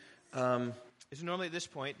It's normally at this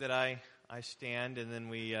point that I stand and then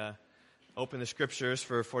we open the scriptures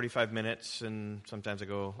for 45 minutes, and sometimes I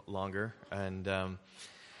go longer.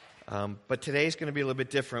 But today's going to be a little bit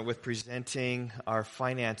different with presenting our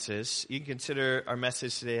finances. You can consider our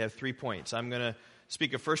message today have 3 points. I'm going to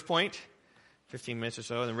speak a first point, 15 minutes or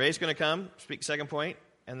so, and then Ray's going to come, speak second point,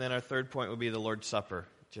 and then our third point will be the Lord's Supper,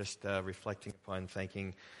 just reflecting upon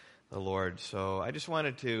thanking the Lord. So I just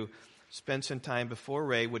wanted to spend some time before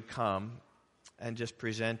Ray would come and just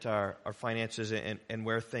present our finances and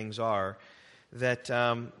where things are, that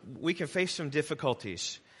we can face some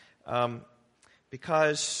difficulties.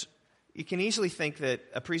 Because you can easily think that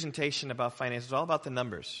a presentation about finance is all about the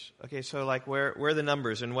numbers. Okay, so like where are the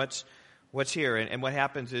numbers and what's here? And what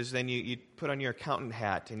happens is then you put on your accountant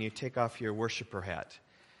hat and you take off your worshiper hat.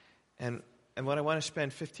 And what I want to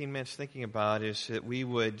spend 15 minutes thinking about is that we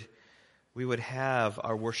would have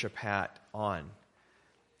our worship hat on.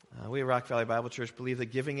 We at Rock Valley Bible Church believe that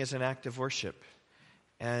giving is an act of worship.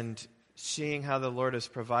 And seeing how the Lord has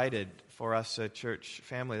provided for us, a church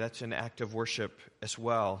family, that's an act of worship as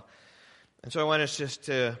well. And so I want us just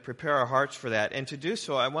to prepare our hearts for that. And to do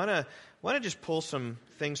so, I want to just pull some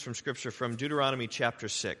things from Scripture from Deuteronomy chapter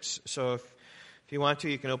 6. So if you want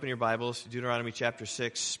to, you can open your Bibles to Deuteronomy chapter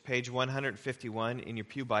 6, page 151 in your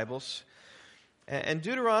pew Bibles. And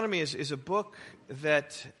Deuteronomy is a book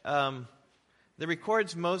that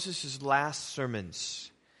records Moses' last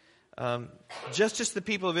sermons. Just as the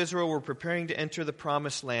people of Israel were preparing to enter the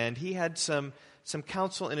promised land, he had some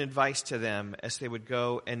counsel and advice to them as they would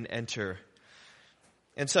go and enter.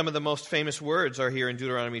 And some of the most famous words are here in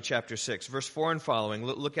Deuteronomy chapter 6, verse 4 and following.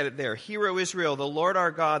 Look at it there. Hear, O Israel, the Lord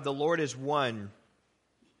our God, the Lord is one.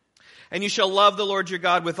 And you shall love the Lord your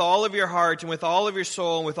God with all of your heart and with all of your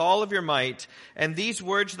soul and with all of your might. And these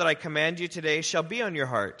words that I command you today shall be on your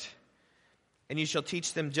heart. And you shall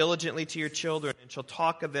teach them diligently to your children, and shall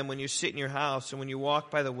talk of them when you sit in your house, and when you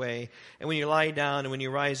walk by the way, and when you lie down, and when you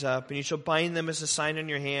rise up. And you shall bind them as a sign on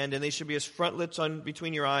your hand, and they shall be as frontlets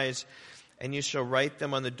between your eyes. And you shall write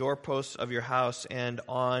them on the doorposts of your house and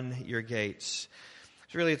on your gates.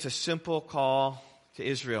 So really, it's a simple call to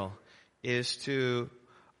Israel, is to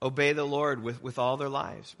obey the Lord with all their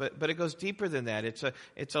lives. But it goes deeper than that.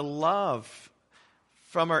 It's a love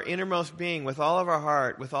from our innermost being, with all of our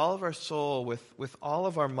heart, with all of our soul, with all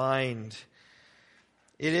of our mind.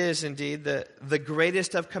 It is indeed the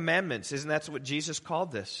greatest of commandments. Isn't that what Jesus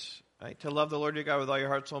called this? Right? To love the Lord your God with all your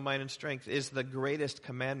heart, soul, mind, and strength is the greatest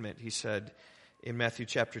commandment, he said in Matthew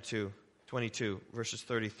chapter 22, verses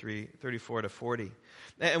 34 to 40.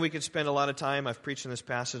 And we could spend a lot of time, I've preached on this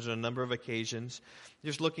passage on a number of occasions,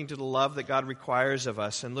 just looking to the love that God requires of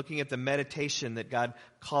us and looking at the meditation that God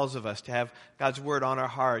calls of us, to have God's word on our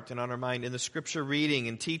heart and on our mind, and the scripture reading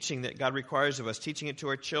and teaching that God requires of us, teaching it to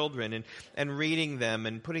our children and reading them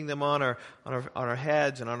and putting them on our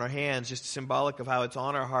heads and on our hands, just symbolic of how it's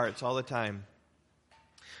on our hearts all the time.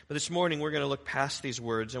 But this morning we're going to look past these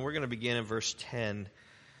words, and we're going to begin in verse 10.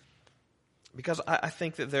 Because I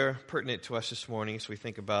think that they're pertinent to us this morning as we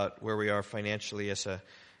think about where we are financially as a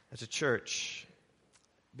church.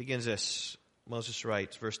 It begins this. Moses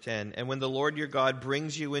writes, verse 10, And when the Lord your God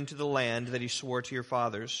brings you into the land that he swore to your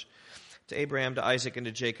fathers, to Abraham, to Isaac, and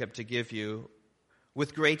to Jacob to give you,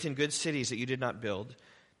 with great and good cities that you did not build,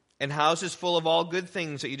 and houses full of all good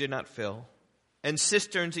things that you did not fill, and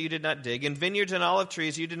cisterns that you did not dig, and vineyards and olive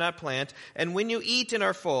trees you did not plant, and when you eat and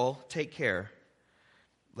are full, take care,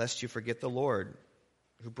 lest you forget the Lord,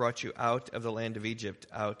 who brought you out of the land of Egypt,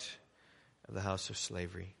 out of the house of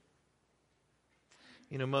slavery.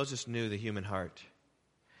 You know, Moses knew the human heart.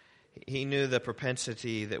 He knew the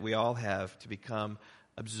propensity that we all have to become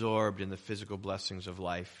absorbed in the physical blessings of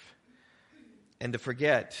life and to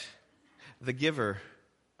forget the giver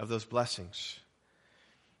of those blessings.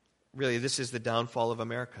 Really, this is the downfall of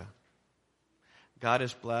America. God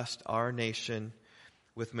has blessed our nation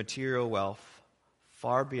with material wealth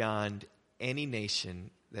far beyond any nation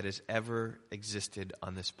that has ever existed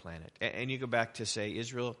on this planet. And you go back to, say,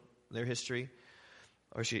 Israel, their history,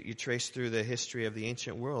 or you trace through the history of the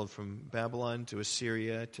ancient world, from Babylon to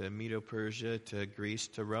Assyria to Medo-Persia to Greece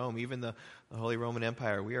to Rome, even the Holy Roman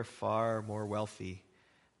Empire. We are far more wealthy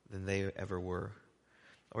than they ever were.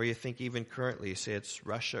 Or you think even currently, say it's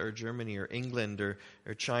Russia or Germany or England or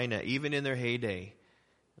China, even in their heyday,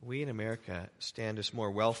 we in America stand as more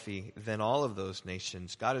wealthy than all of those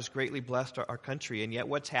nations. God has greatly blessed our country, and yet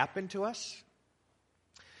what's happened to us?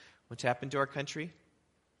 What's happened to our country?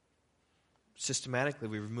 Systematically,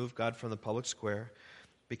 we remove God from the public square,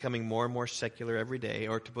 becoming more and more secular every day,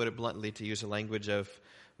 or to put it bluntly, to use the language of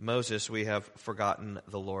Moses, we have forgotten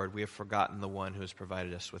the Lord. We have forgotten the one who has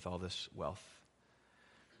provided us with all this wealth.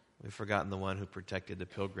 We've forgotten the one who protected the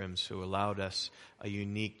pilgrims, who allowed us a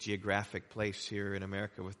unique geographic place here in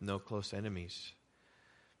America with no close enemies,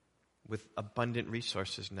 with abundant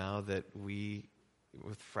resources now that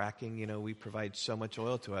with fracking, we provide so much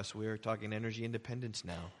oil to us. We're talking energy independence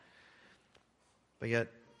now. But yet,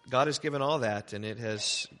 God has given all that, and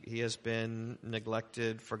He has been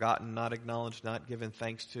neglected, forgotten, not acknowledged, not given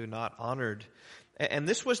thanks to, not honored. And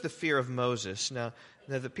this was the fear of Moses. Now,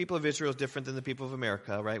 the people of Israel is different than the people of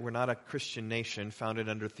America, right? We're not a Christian nation founded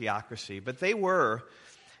under theocracy, but they were.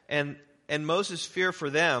 And Moses' fear for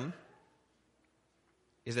them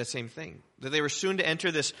is that same thing. That they were soon to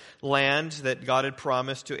enter this land that God had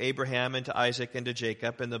promised to Abraham and to Isaac and to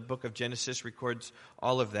Jacob. And the book of Genesis records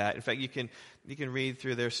all of that. In fact, you can read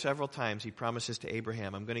through there several times. He promises to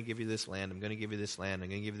Abraham, I'm going to give you this land, I'm going to give you this land, I'm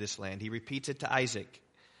going to give you this land. He repeats it to Isaac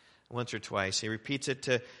once or twice. He repeats it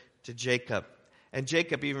to Jacob. And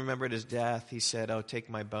Jacob even remembered his death. He said,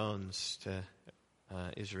 take my bones to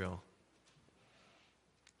Israel.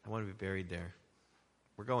 I want to be buried there.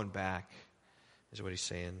 We're going back, is what he's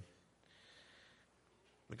saying.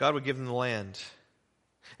 But God would give them the land.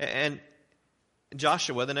 And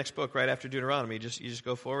Joshua, the next book right after Deuteronomy, you just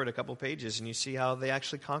go forward a couple pages and you see how they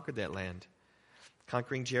actually conquered that land.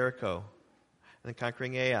 Conquering Jericho, and then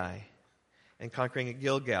conquering Ai, and conquering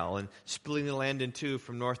Gilgal, and splitting the land in two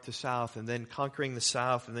from north to south, and then conquering the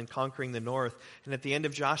south, and then conquering the north. And at the end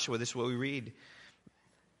of Joshua, this is what we read.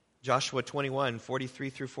 Joshua 21,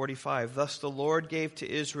 43 through 45. Thus the Lord gave to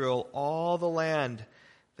Israel all the land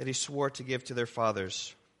that He swore to give to their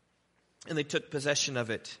fathers. And they took possession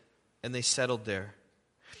of it, and they settled there.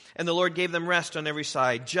 And the Lord gave them rest on every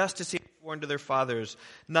side, just as He had sworn to their fathers.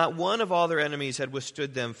 Not one of all their enemies had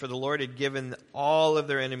withstood them, for the Lord had given all of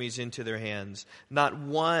their enemies into their hands. Not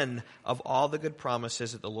one of all the good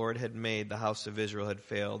promises that the Lord had made the house of Israel had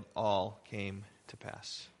failed. All came to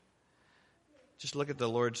pass. Just look at the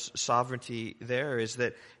Lord's sovereignty there, is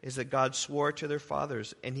that God swore to their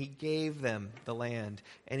fathers, and He gave them the land,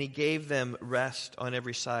 and He gave them rest on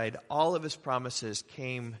every side. All of His promises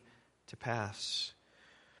came to pass.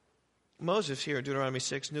 Moses here in Deuteronomy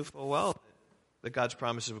 6 knew full well that God's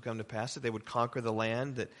promises would come to pass, that they would conquer the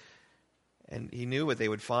land, and he knew what they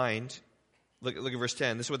would find. Look at verse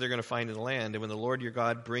 10. This is what they're going to find in the land. And when the Lord your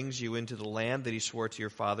God brings you into the land that He swore to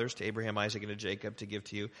your fathers, to Abraham, Isaac, and to Jacob, to give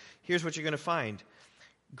to you, here's what you're going to find.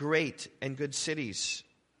 Great and good cities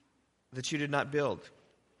that you did not build,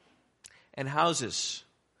 and houses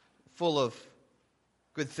full of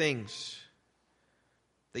good things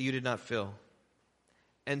that you did not fill,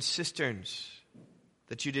 and cisterns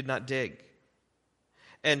that you did not dig,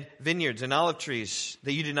 and vineyards and olive trees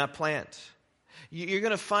that you did not plant. You're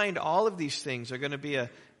going to find all of these things are going to be an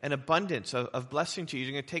abundance of blessing to you.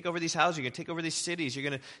 You're going to take over these houses. You're going to take over these cities. You're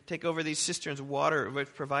going to take over these cisterns of water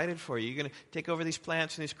provided for you. You're going to take over these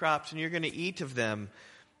plants and these crops, and you're going to eat of them.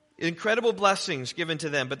 Incredible blessings given to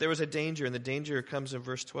them. But there was a danger, and the danger comes in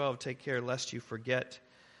verse 12. Take care lest you forget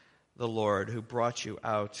the Lord who brought you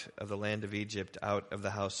out of the land of Egypt, out of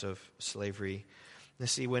the house of slavery. Now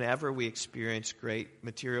see, whenever we experience great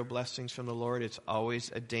material blessings from the Lord, it's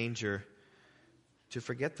always a danger to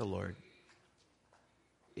forget the Lord.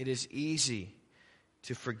 It is easy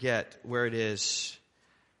to forget where it is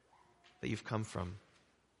that you've come from.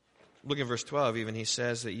 Look at verse 12 even. He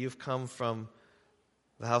says that you've come from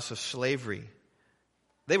the house of slavery.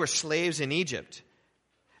 They were slaves in Egypt.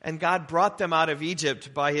 And God brought them out of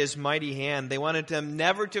Egypt by His mighty hand. They wanted them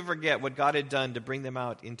never to forget what God had done to bring them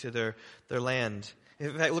out into their land.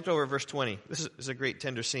 In fact, look over verse 20. This is a great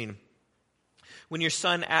tender scene. When your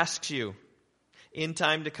son asks you in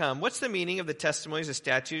time to come, what's the meaning of the testimonies, the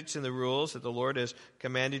statutes, and the rules that the Lord has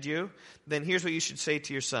commanded you? Then here's what you should say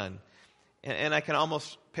to your son. And I can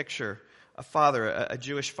almost picture a father, a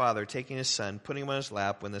Jewish father, taking his son, putting him on his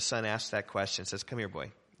lap when the son asks that question, says, come here,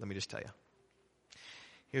 boy, let me just tell you.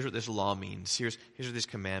 Here's what this law means. Here's what these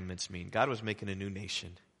commandments mean. God was making a new nation.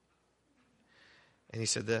 And He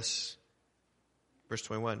said this, verse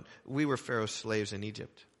 21, we were Pharaoh's slaves in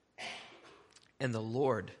Egypt, and the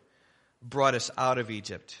Lord brought us out of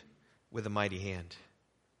Egypt with a mighty hand.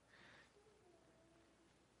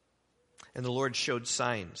 And the Lord showed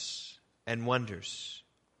signs and wonders,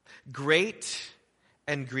 great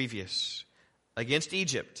and grievous, against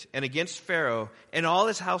Egypt and against Pharaoh and all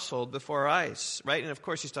his household before our eyes. Right? And of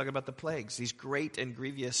course He's talking about the plagues, these great and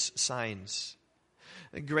grievous signs.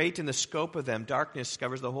 Great in the scope of them. Darkness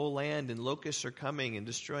covers the whole land, and locusts are coming and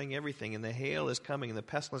destroying everything, and the hail is coming, and the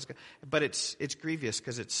pestilence. But it's grievous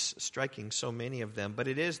because it's striking so many of them. But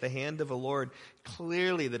it is the hand of the Lord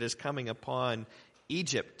clearly that is coming upon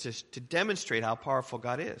Egypt to demonstrate how powerful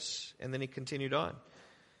God is. And then he continued on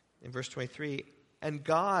in verse 23, and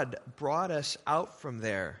God brought us out from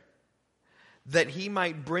there, that he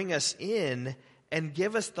might bring us in and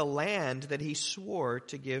give us the land that he swore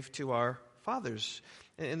to give to our fathers.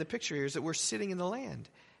 And the picture here is that we're sitting in the land.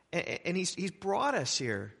 And he's brought us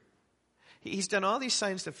here. He's done all these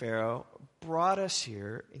signs to Pharaoh, brought us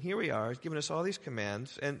here, and here we are. He's given us all these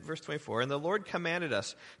commands. And verse 24, and the Lord commanded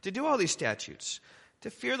us to do all these statutes,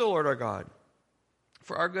 to fear the Lord our God,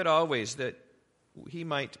 for our good always, that he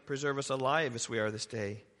might preserve us alive as we are this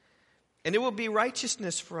day. And it will be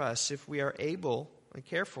righteousness for us if we are able and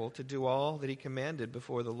careful to do all that he commanded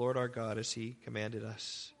before the Lord our God as he commanded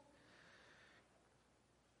us.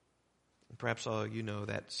 And perhaps all you know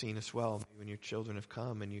that scene as well, when your children have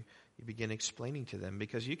come and you begin explaining to them,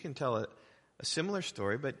 because you can tell a similar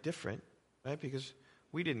story but different, right? Because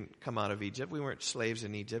we didn't come out of Egypt. We weren't slaves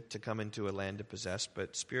in Egypt to come into a land to possess,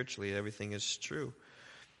 but spiritually everything is true.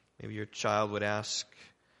 Maybe your child would ask,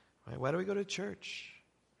 why do we go to church?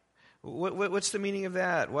 What's the meaning of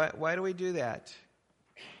that? Why do we do that?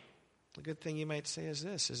 The good thing you might say is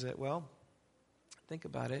this, is that, well, think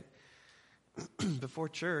about it. Before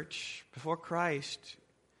church, before Christ,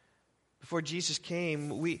 before Jesus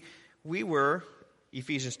came, we were,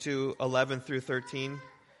 Ephesians 2:11 through 13,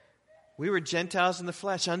 we were Gentiles in the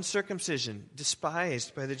flesh, uncircumcision,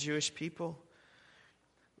 despised by the Jewish people.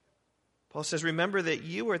 Paul says, remember that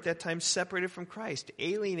you were at that time separated from Christ,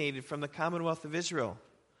 alienated from the commonwealth of Israel,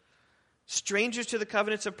 strangers to the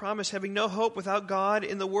covenants of promise, having no hope without God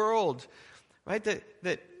in the world. Right?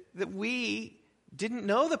 That we didn't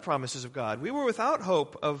know the promises of God. We were without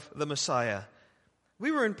hope of the Messiah.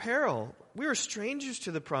 We were in peril. We were strangers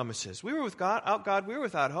to the promises. We were without God. We were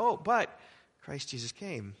without hope. But Christ Jesus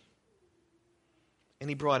came. And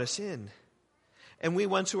he brought us in. And we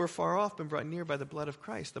once who were far off been brought near by the blood of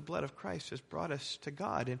Christ. The blood of Christ has brought us to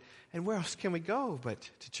God. And where else can we go but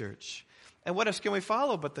to church? And what else can we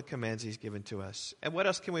follow but the commands he's given to us? And what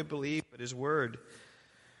else can we believe but his word?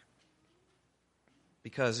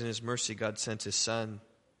 Because in his mercy God sent his Son,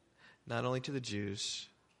 not only to the Jews,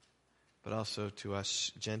 but also to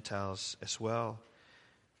us Gentiles as well.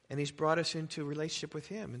 And he's brought us into a relationship with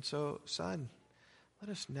him. And so, son, let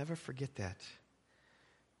us never forget that.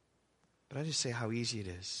 But I just say how easy it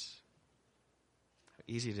is. How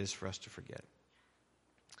easy it is for us to forget.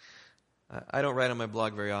 I don't write on my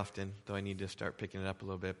blog very often, though I need to start picking it up a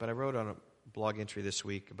little bit. But I wrote on a blog entry this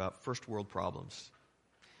week about first world problems.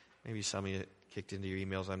 Maybe some of you kicked into your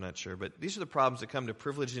emails, I'm not sure. But these are the problems that come to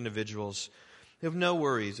privileged individuals who have no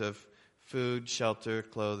worries of food, shelter,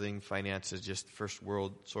 clothing, finances, just first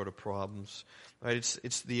world sort of problems. Right?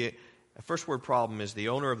 It's the first world problem is the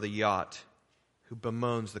owner of the yacht who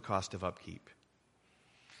bemoans the cost of upkeep.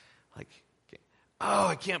 Like,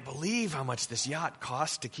 I can't believe how much this yacht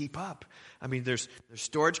costs to keep up. I mean, there's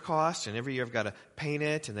storage costs, and every year I've got to paint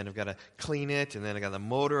it, and then I've got to clean it, and then I got the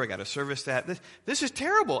motor, I got to service that. This is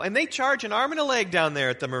terrible. And they charge an arm and a leg down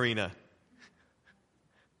there at the marina.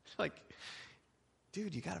 It's like,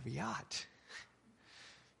 dude, you got a yacht.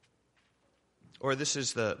 Or this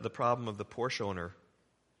is the problem of the Porsche owner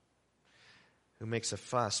who makes a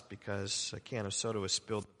fuss because a can of soda was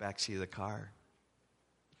spilled in the backseat of the car.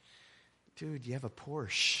 Dude, you have a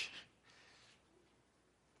Porsche.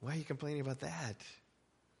 Why are you complaining about that?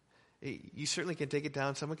 You certainly can take it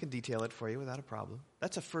down. Someone can detail it for you without a problem.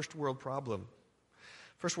 That's a first world problem.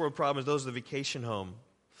 First world problem is those of the vacation home,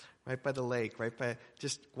 right by the lake, right by,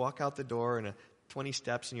 just walk out the door and 20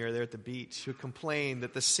 steps and you're there at the beach, who complain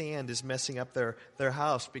that the sand is messing up their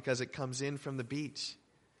house because it comes in from the beach.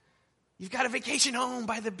 You've got a vacation home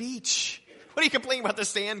by the beach. What are you complaining about the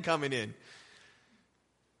sand coming in?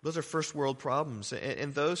 Those are first world problems.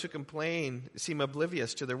 And those who complain seem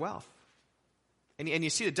oblivious to their wealth. And you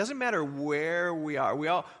see, it doesn't matter where we are.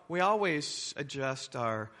 We always adjust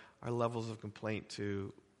our levels of complaint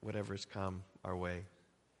to whatever's come our way.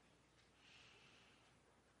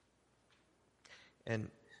 And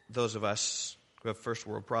those of us who have first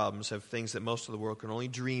world problems have things that most of the world can only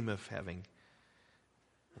dream of having.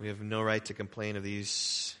 We have no right to complain of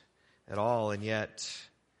these at all, and yet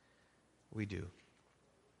we do.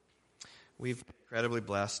 We've been incredibly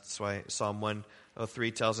blessed. That's why Psalm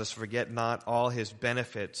 103 tells us, forget not all his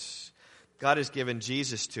benefits. God has given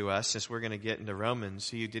Jesus to us, as we're going to get into Romans,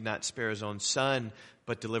 who did not spare his own Son,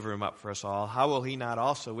 but deliver him up for us all. How will he not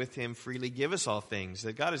also with him freely give us all things?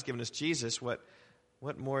 That God has given us Jesus, what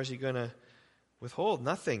what more is he going to withhold?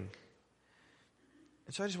 Nothing.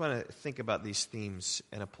 And so I just want to think about these themes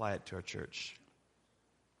and apply it to our church.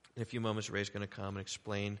 In a few moments, Ray's going to come and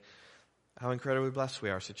explain how incredibly blessed we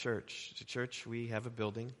are as a church. As a church, we have a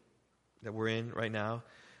building that we're in right now.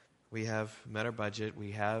 We have met our budget.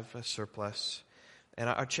 We have a surplus. And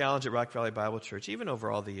our challenge at Rock Valley Bible Church, even over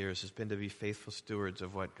all the years, has been to be faithful stewards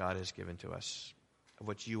of what God has given to us, of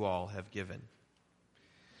what you all have given.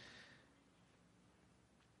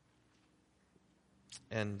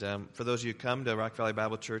 And for those of you who come to Rock Valley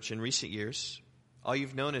Bible Church in recent years, all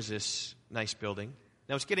you've known is this nice building.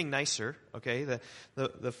 Now it's getting nicer, okay?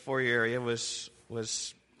 The foyer area was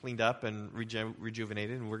cleaned up and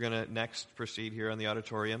rejuvenated, and we're going to next proceed here on the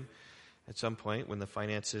auditorium at some point when the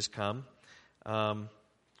finances come. All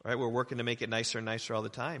right, we're working to make it nicer and nicer all the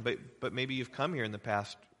time. But maybe you've come here in the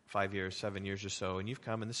past 5 years, 7 years or so, and you've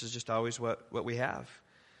come, and this is just always what we have.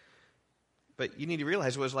 But you need to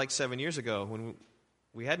realize what it was like 7 years ago when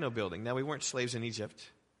we had no building. Now, we weren't slaves in Egypt,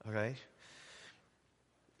 okay?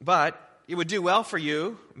 But it would do well for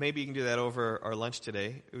you, maybe you can do that over our lunch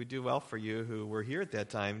today, it would do well for you who were here at that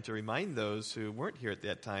time to remind those who weren't here at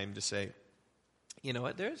that time to say, you know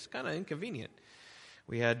what, there's kind of inconvenient.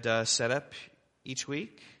 We had set up each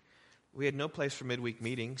week. We had no place for midweek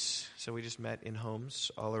meetings, so we just met in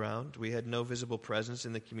homes all around. We had no visible presence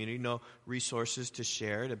in the community, no resources to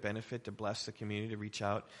share, to benefit, to bless the community, to reach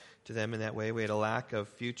out to them in that way. We had a lack of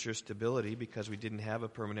future stability because we didn't have a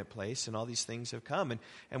permanent place, and all these things have come.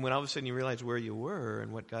 And when all of a sudden you realize where you were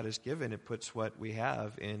and what God has given, it puts what we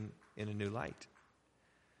have in a new light.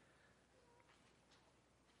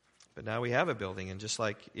 But now we have a building, and just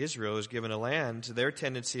like Israel is given a land, their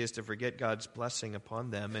tendency is to forget God's blessing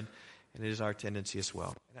upon them, and it is our tendency as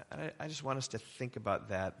well. And I just want us to think about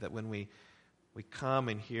that when we come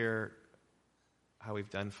and hear how we've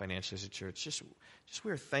done financially as a church, just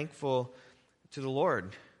we are thankful to the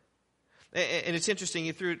Lord. And it's interesting,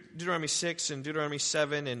 you threw Deuteronomy 6 and Deuteronomy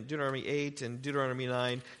 7 and Deuteronomy 8 and Deuteronomy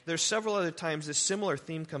 9. There's several other times this similar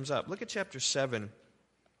theme comes up. Look at chapter 7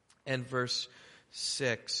 and verse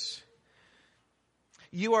 6.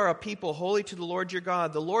 You are a people holy to the Lord your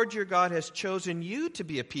God. The Lord your God has chosen you to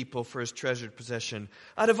be a people for his treasured possession.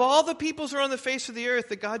 Out of all the peoples who are on the face of the earth,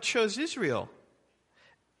 that God chose Israel.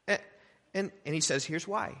 And he says, here's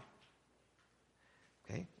why.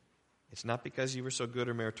 Okay? It's not because you were so good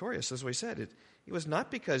or meritorious. That's what he said. It was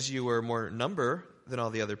not because you were more number than all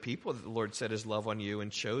the other people that the Lord set his love on you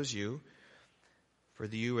and chose you. For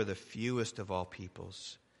you are the fewest of all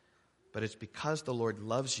peoples. But it's because the Lord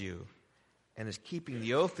loves you and is keeping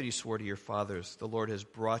the oath that he swore to your fathers. The Lord has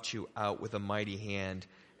brought you out with a mighty hand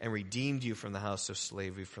and redeemed you from the house of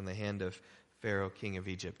slavery, from the hand of Pharaoh, king of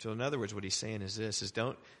Egypt. So in other words, what he's saying is this, is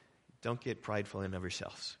don't get prideful in of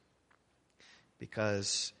yourselves.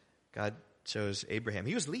 Because God chose Abraham.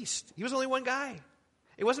 He was least. He was only one guy.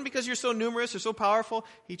 It wasn't because you're so numerous or so powerful.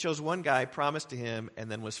 He chose one guy, promised to him,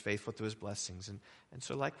 and then was faithful to his blessings. And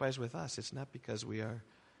so likewise with us. It's not because we are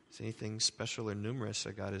anything special or numerous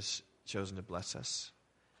that God has chosen to bless us.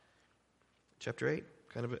 Chapter 8,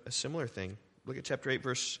 kind of a similar thing. Look at chapter 8,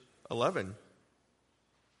 verse 11.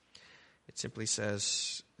 It simply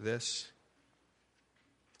says this.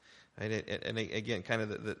 Right? And again, kind of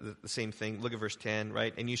the same thing. Look at verse 10,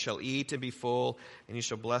 right? And you shall eat and be full, and you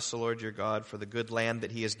shall bless the Lord your God for the good land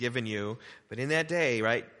that he has given you. But in that day,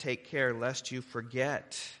 right, take care lest you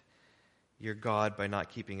forget your God by not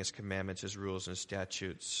keeping his commandments, his rules, and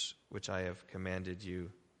statutes, which I have commanded you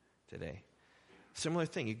today. Similar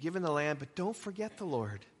thing. You're given the land, but don't forget the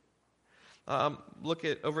Lord. Look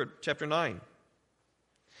at over at chapter 9.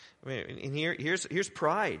 I mean, and here's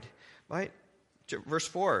pride, right? Verse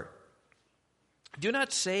 4. Do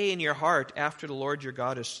not say in your heart, after the Lord your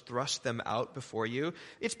God has thrust them out before you,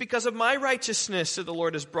 it's because of my righteousness that the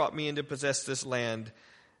Lord has brought me in to possess this land.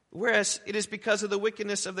 Whereas it is because of the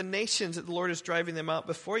wickedness of the nations that the Lord is driving them out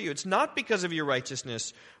before you. It's not because of your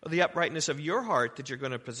righteousness or the uprightness of your heart that you're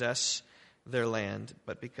going to possess their land,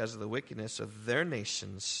 but because of the wickedness of their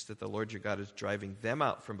nations that the Lord your God is driving them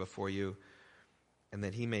out from before you, and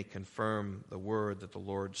that he may confirm the word that the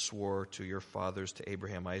Lord swore to your fathers, to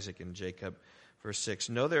Abraham, Isaac, and Jacob. Verse 6,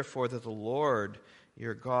 know therefore that the Lord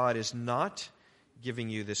your God is not giving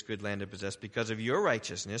you this good land to possess because of your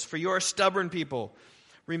righteousness, for you are a stubborn people.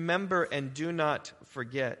 Remember and do not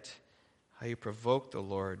forget how you provoked the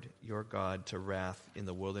Lord your God to wrath in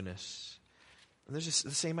the wilderness. And there's just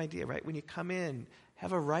the same idea, right? When you come in,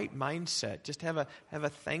 have a right mindset. Just have a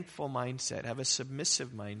thankful mindset. Have a submissive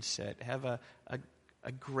mindset. Have a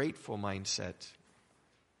grateful mindset.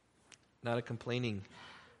 Not a complaining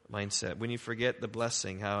mindset. When you forget the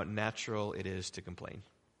blessing, how natural it is to complain.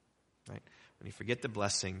 Right? When you forget the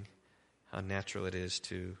blessing, how natural it is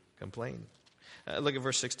to complain. Look at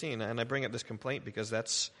verse 16, and I bring up this complaint because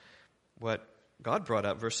that's what God brought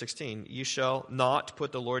up. Verse 16, you shall not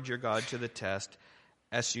put the Lord your God to the test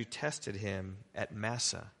as you tested him at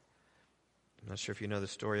Massah. I'm not sure if you know the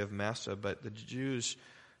story of Massah, but the Jews,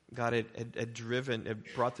 God had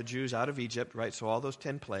brought the Jews out of Egypt, right? So all those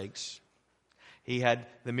 10 plagues. He had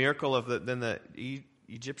the miracle of the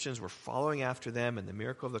Egyptians were following after them, and the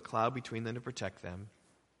miracle of the cloud between them to protect them.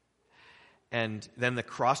 And then the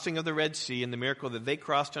crossing of the Red Sea and the miracle that they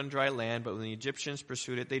crossed on dry land, but when the Egyptians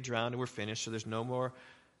pursued it, they drowned and were finished, so there's no more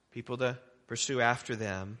people to pursue after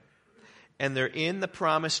them. And they're in the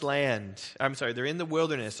promised land. They're in the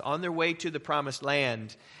wilderness, on their way to the promised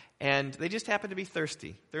land, and they just happen to be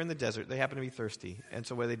thirsty. They're in the desert. They happen to be thirsty. And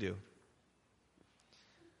so what do?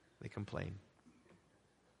 They complain.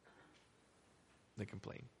 They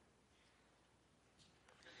complain.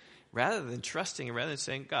 Rather than trusting and rather than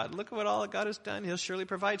saying, God, look at what all God has done. He'll surely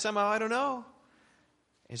provide somehow. I don't know.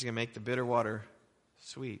 He's going to make the bitter water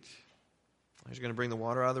sweet. He's going to bring the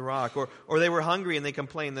water out of the rock. Or they were hungry and they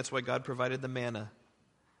complained. That's why God provided the manna.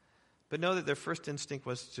 But know that their first instinct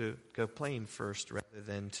was to complain first rather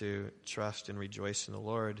than to trust and rejoice in the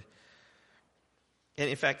Lord. And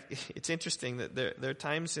in fact, it's interesting that there are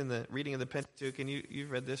times in the reading of the Pentateuch, and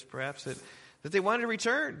you've read this perhaps, that they wanted to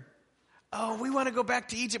return. Oh, we want to go back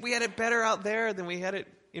to Egypt. We had it better out there than we had it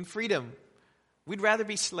in freedom. We'd rather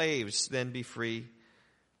be slaves than be free.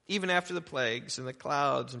 Even after the plagues and the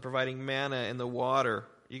clouds and providing manna and the water.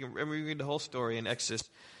 You can read the whole story in Exodus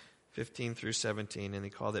 15 through 17, and they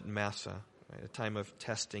called it Massah, right? A time of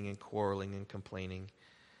testing and quarreling and complaining.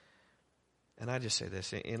 And I just say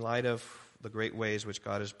this, in light of the great ways which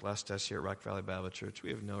God has blessed us here at Rock Valley Bible Church,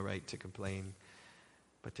 we have no right to complain.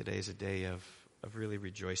 But today is a day of really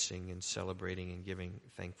rejoicing and celebrating and giving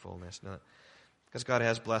thankfulness. Because God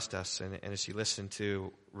has blessed us, and as you listen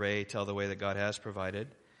to Ray tell the way that God has provided,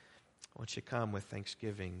 I want you to come with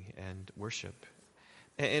thanksgiving and worship.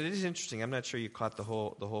 And it is interesting. I'm not sure you caught the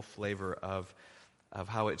whole flavor of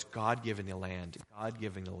how it's God giving the land,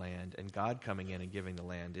 and God coming in and giving the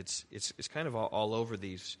land. It's kind of all over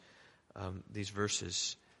these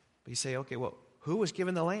verses. But you say, okay, well, who was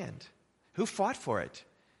given the land? Who fought for it?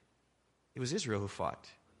 It was Israel who fought,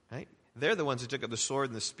 right? They're the ones who took up the sword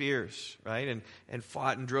and the spears, right? And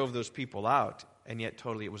fought and drove those people out. And yet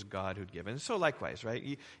totally it was God who'd given. So likewise,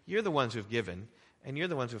 right? You're the ones who've given, and you're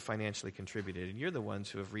the ones who have financially contributed, and you're the ones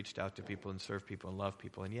who have reached out to people and served people and loved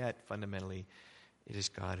people. And yet, fundamentally, it is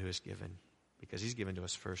God who has given, because he's given to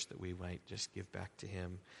us first that we might just give back to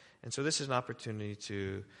him. And so this is an opportunity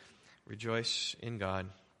to rejoice in God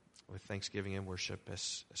with thanksgiving and worship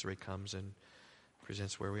as Ray comes and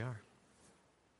presents where we are.